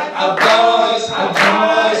عباس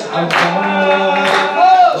عباس عباس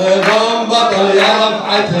ضيغام بطل يا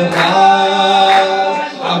رفعة الراس.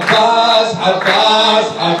 عباس عباس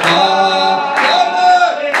عباس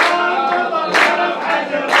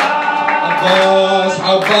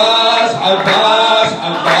عباس عباس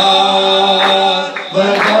عباس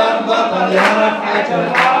ضيغام بطل يا رفعة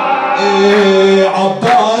الراس.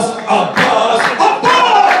 عباس عباس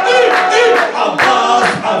عباس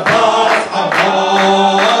عباس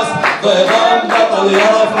عباس ضيغام بطل يا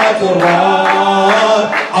رفعة الراس.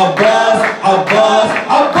 عباس عباس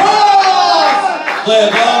عباس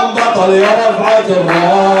ضيغام بطل يا رفعة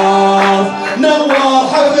الراس. نور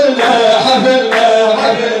حفلنا حفلنا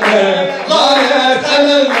حفلنا غاية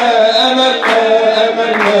أملنا أملنا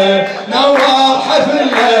أملنا. نور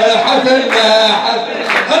حفلنا حفلنا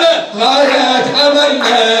حفلنا غاية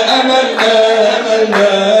أملنا أملنا أملنا.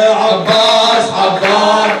 عباس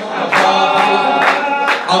عباس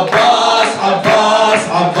عباس عباس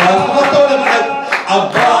عباس حطونا بعد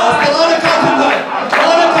عباس. أنا كاتبها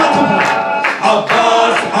أنا كاتبها.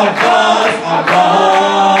 عباس عباس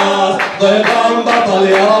عباس ضيغام بطل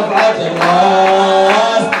يا رفعة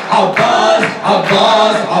الراس. عباس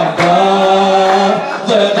عباس عباس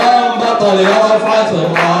ضيغام بطل يا رفعة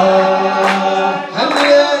الراس.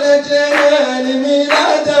 هالليلة جينا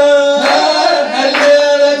لميلاده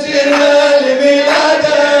هالليلة جينا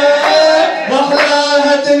لميلاده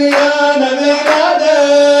محلاها دنيانا معناده.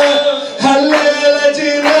 هالليلة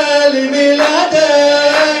جينا لميلاده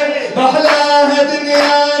محلاها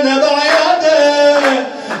دنيانا بعياده.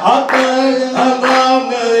 عطنا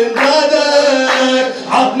الرامنا امدادك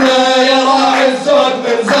عطنا يا راعي الزود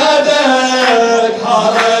من زادك.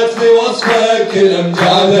 حارت في وصفك كل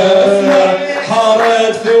امجادك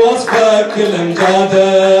حارت في وصفك كل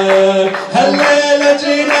امجادك. هالليلة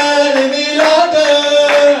جينا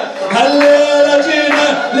لميلادك هالليلة جينا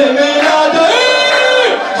لميلادك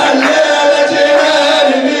هالليلة جينا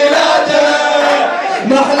لميلادك.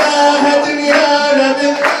 محلاها دنيانا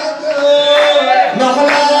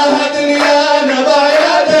محلاها دنيانا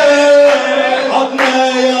بعيادك. عطنا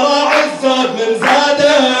يا راعي الزود من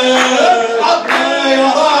زادك عطنا يا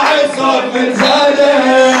راعي الزود من زادك.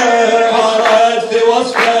 حارت في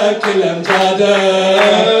وصفك كل امجادك.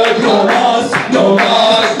 يا ناس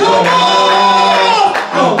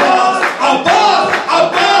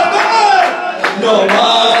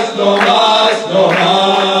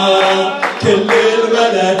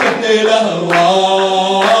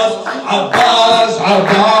عباس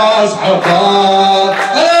عباس عباس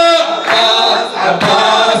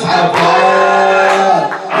عباس عباس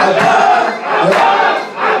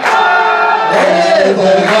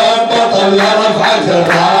ضيغام بطل يا رفعة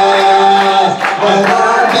الراس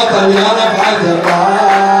ضيغام بطل يا رفعة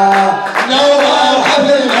الراس نور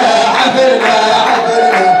حفلنا حفلنا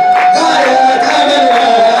حفلنا غاية أملنا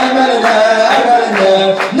أملنا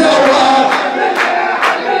أملنا نور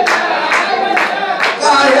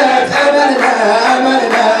غاية أملنا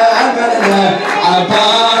أملنا أملنا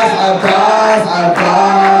عباس عباس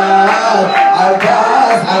عباس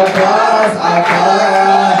عباس عباس عباس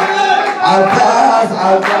عباس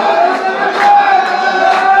عباس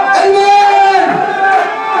المين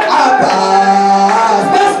عباس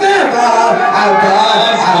بس نبار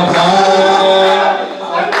عباس عباس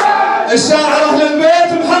الشاعر أهل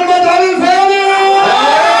البيت محمد علي الفيلي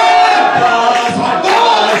عباس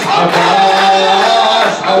عباس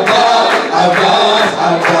عباس عباس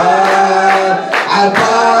عباس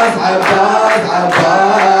عباس عباس عباس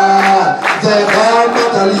عباس زي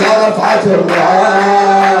غامض يا رفعة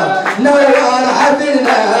الراس نور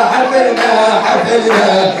حفلنا حفلنا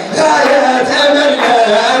حفلنا غاية أملنا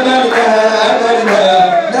أملنا أملنا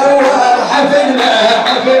نور حفلنا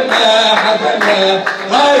حفلنا حفلنا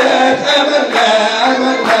غاية أملنا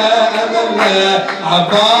أملنا أملنا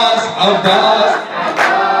عباس عباس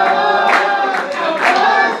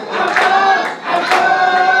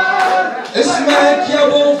اسمك يا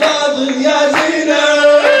ابو فاضل يا زينة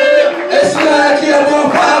اسمك يا ابو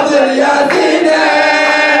فاضل يا زينة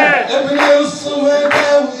ابن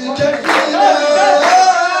الصمداوي كفينا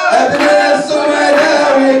ابن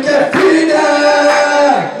الصمداوي كفينا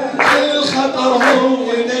كل خطر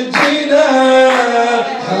هو ينجينا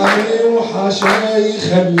حامي وحاشا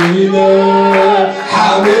يخلينا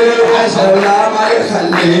حامي وحاشا لا ما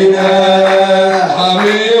يخلينا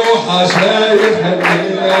حامي وحاشا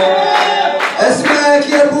يخلينا اسمك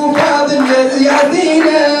يا ابو فاضل يا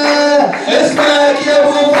زينة اسمك يا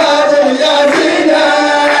ابو فاضل يا زينة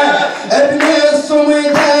ابن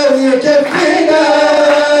الصمداوي يكفينا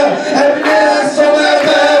ابن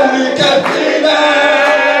الصمداوي يكفينا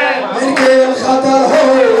من كل خطر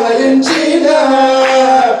هو ينجينا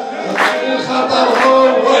من كل خطر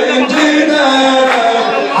هو ينجينا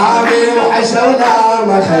عامي وحشرنا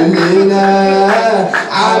ما خلينا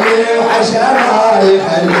عامي وحشرنا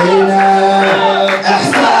يخلينا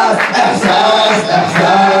احساس احساس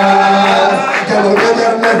احساس قبل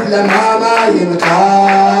قدر مثل ما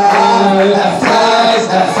ينقاس احساس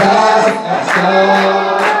احساس احساس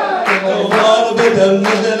قمر بدل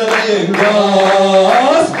مثل ما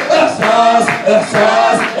ينقاس احساس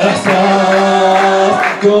احساس احساس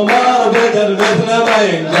قمر بدل مثل ما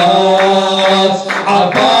ينقاس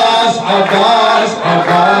عباس عباس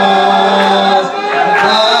عباس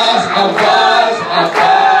عباس عباس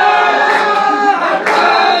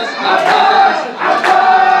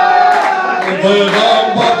ضيغام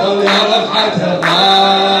بطل يا رفعة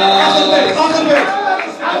الراس آخر بيت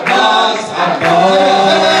عباس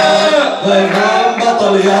عباس ضيغام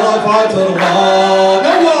بطل يا رفعة الراس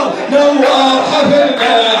نور نور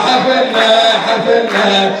حفلنا حفلنا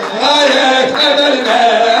حفلنا غاية أملنا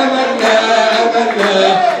أملنا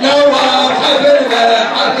أملنا نور حفلنا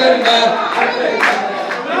حفلنا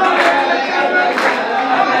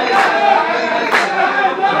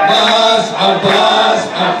عباس عباس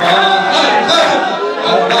عباس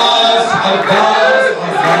عباس عباس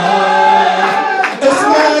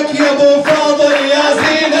اسمك يا ابو فاضل يا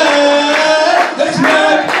زينة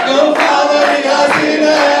اسمك يا ابو فاضل يا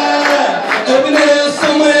زينة ابن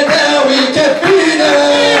الصمداوي يكفينا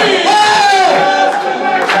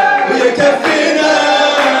ويكفينا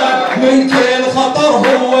من كل خطر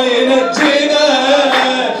هو ينجينا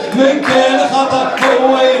من كل خطر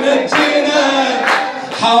هو ينجينا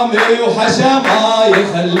حامي وحشا ما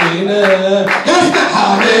يخلينا اسمع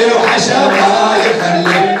حامي وحشا ما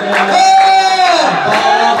يخلينا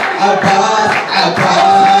عباس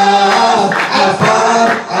عباس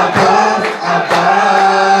عباس عباس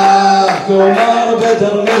عباس قمر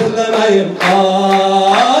بدر مثل ما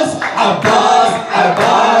ينقاس عباس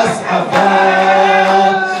عباس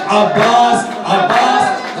عباس عباس عباس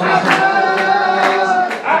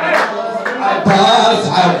عباس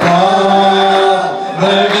عباس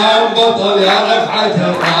ضيغام بطل يا رفعة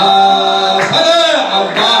الراس هلا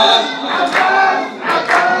عباس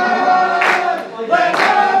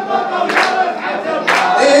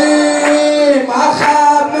إيه ما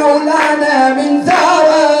خاب مولانا من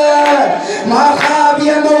ثاره ما خاب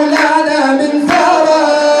يا مولانا من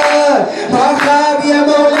ثاره ما خاب يا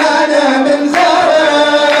مولانا من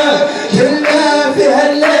ثاره كلنا في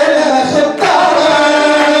هالليلة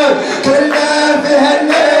خطاره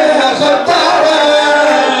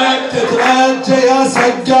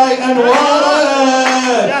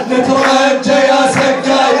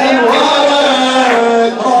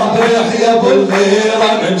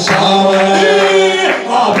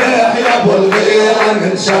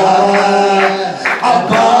من شاره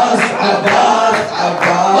عباس عباس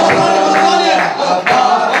عباس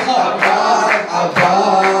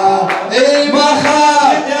ما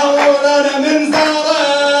خاب يا مولانا من زاره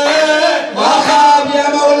ما خاب يا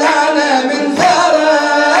مولانا من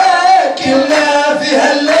زاره كلنا في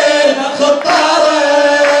هالليل خطاره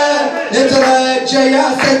نترجى يا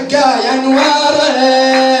سكا يا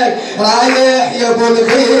انوارك رايح يا ابو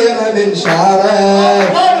الغيره من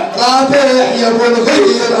شارك رابح يا ابو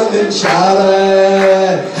الغيره من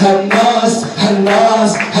شارك هالناس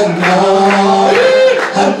هالناس هالناس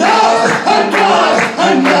هالناس هالناس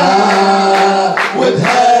هالناس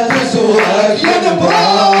ودها تزورك يا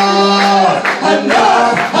نبراس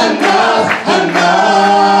هالناس هالناس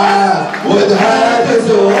هالناس ودها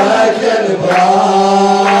تزورك يا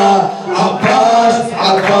نبراس عباس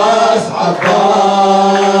عباس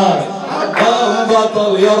عباس عباس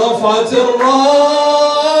بطل يا رفعة الراس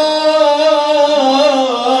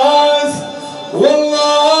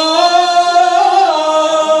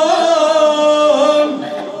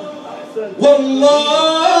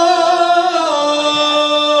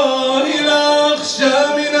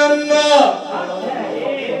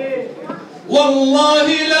والله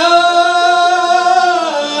لا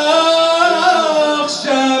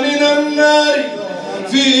أخشى من النار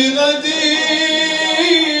في غدي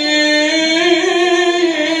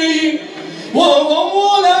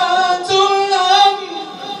وولات الأمر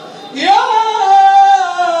يا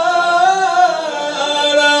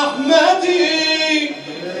رحمتي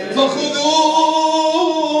فخذوا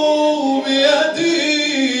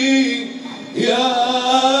بيدي يا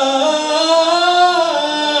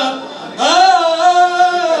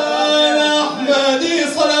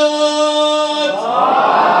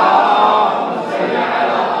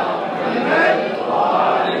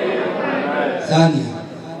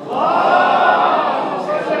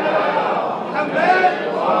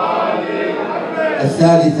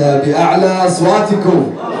الثالثة بأعلى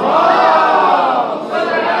أصواتكم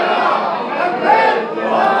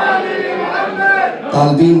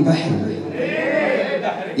طالبين بحر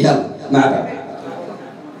يلا مع بعض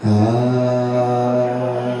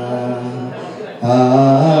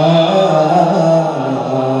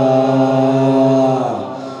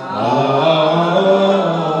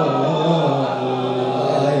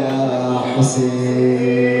يا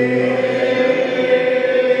حسين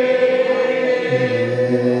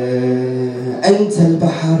أنت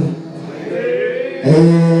البحر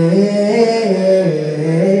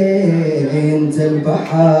أنت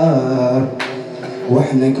البحر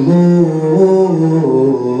وإحنا قلوب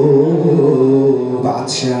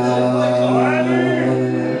عطشان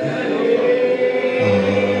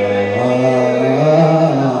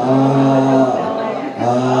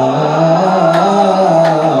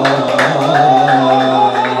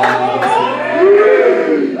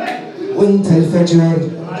وأنت الفجر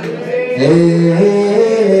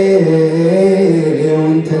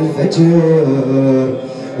وانت الفجر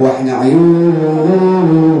واحنا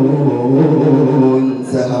عيون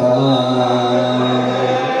زهراء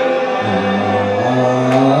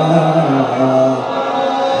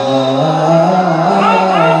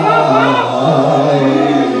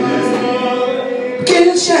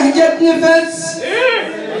بكل شهقة نفس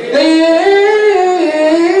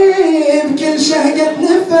بكل شهقة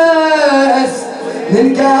نفس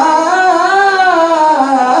نلقاك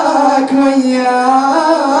وياك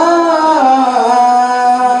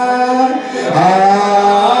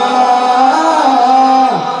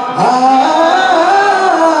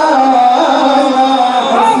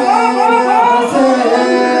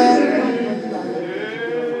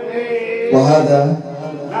وهذا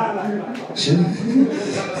شنو؟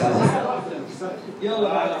 يلا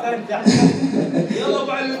بعد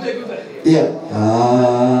يلا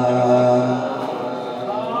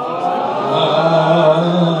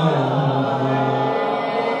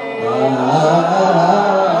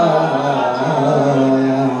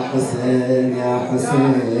يا حسين يا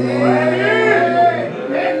حسين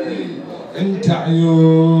انت عيوننا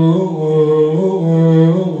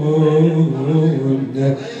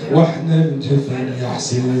واحنا الجفن يا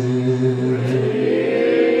حسين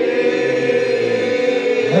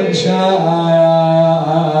هم شايف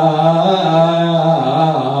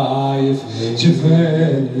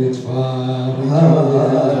جفن يتفارق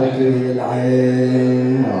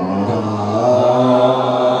العين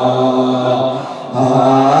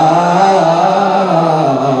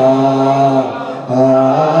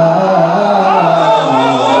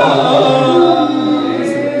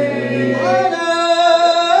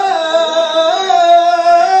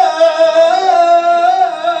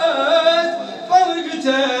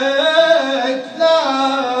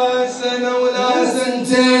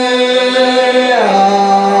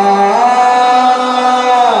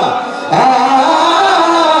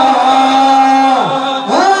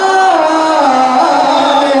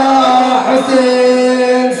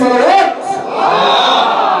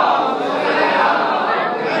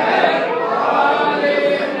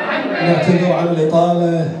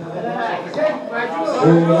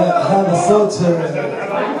الصوت.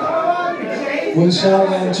 وان شاء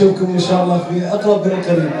الله نشوفكم ان شاء الله في اقرب من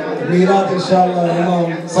قريب. ميلاد ان شاء الله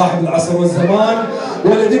الامام صاحب العصر والزمان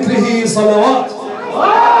ولذكره صلوات.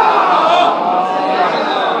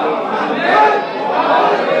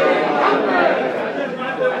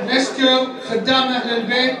 نشكر خدام اهل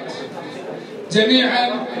البيت جميعا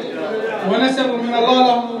ونسأل من الله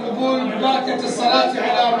لهم القبول ببركة الصلاة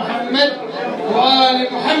على محمد وآل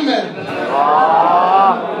محمد.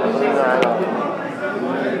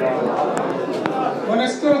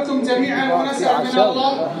 ونشكركم جميعا ونسأل من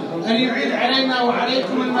الله أن يعيد علينا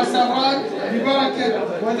وعليكم المسرات ببركة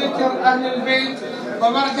وذكر أهل البيت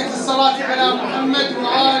وبركة الصلاة على محمد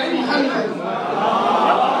وآل محمد.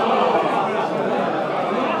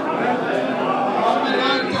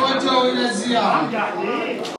 الآن توجهوا إلى الزيارة.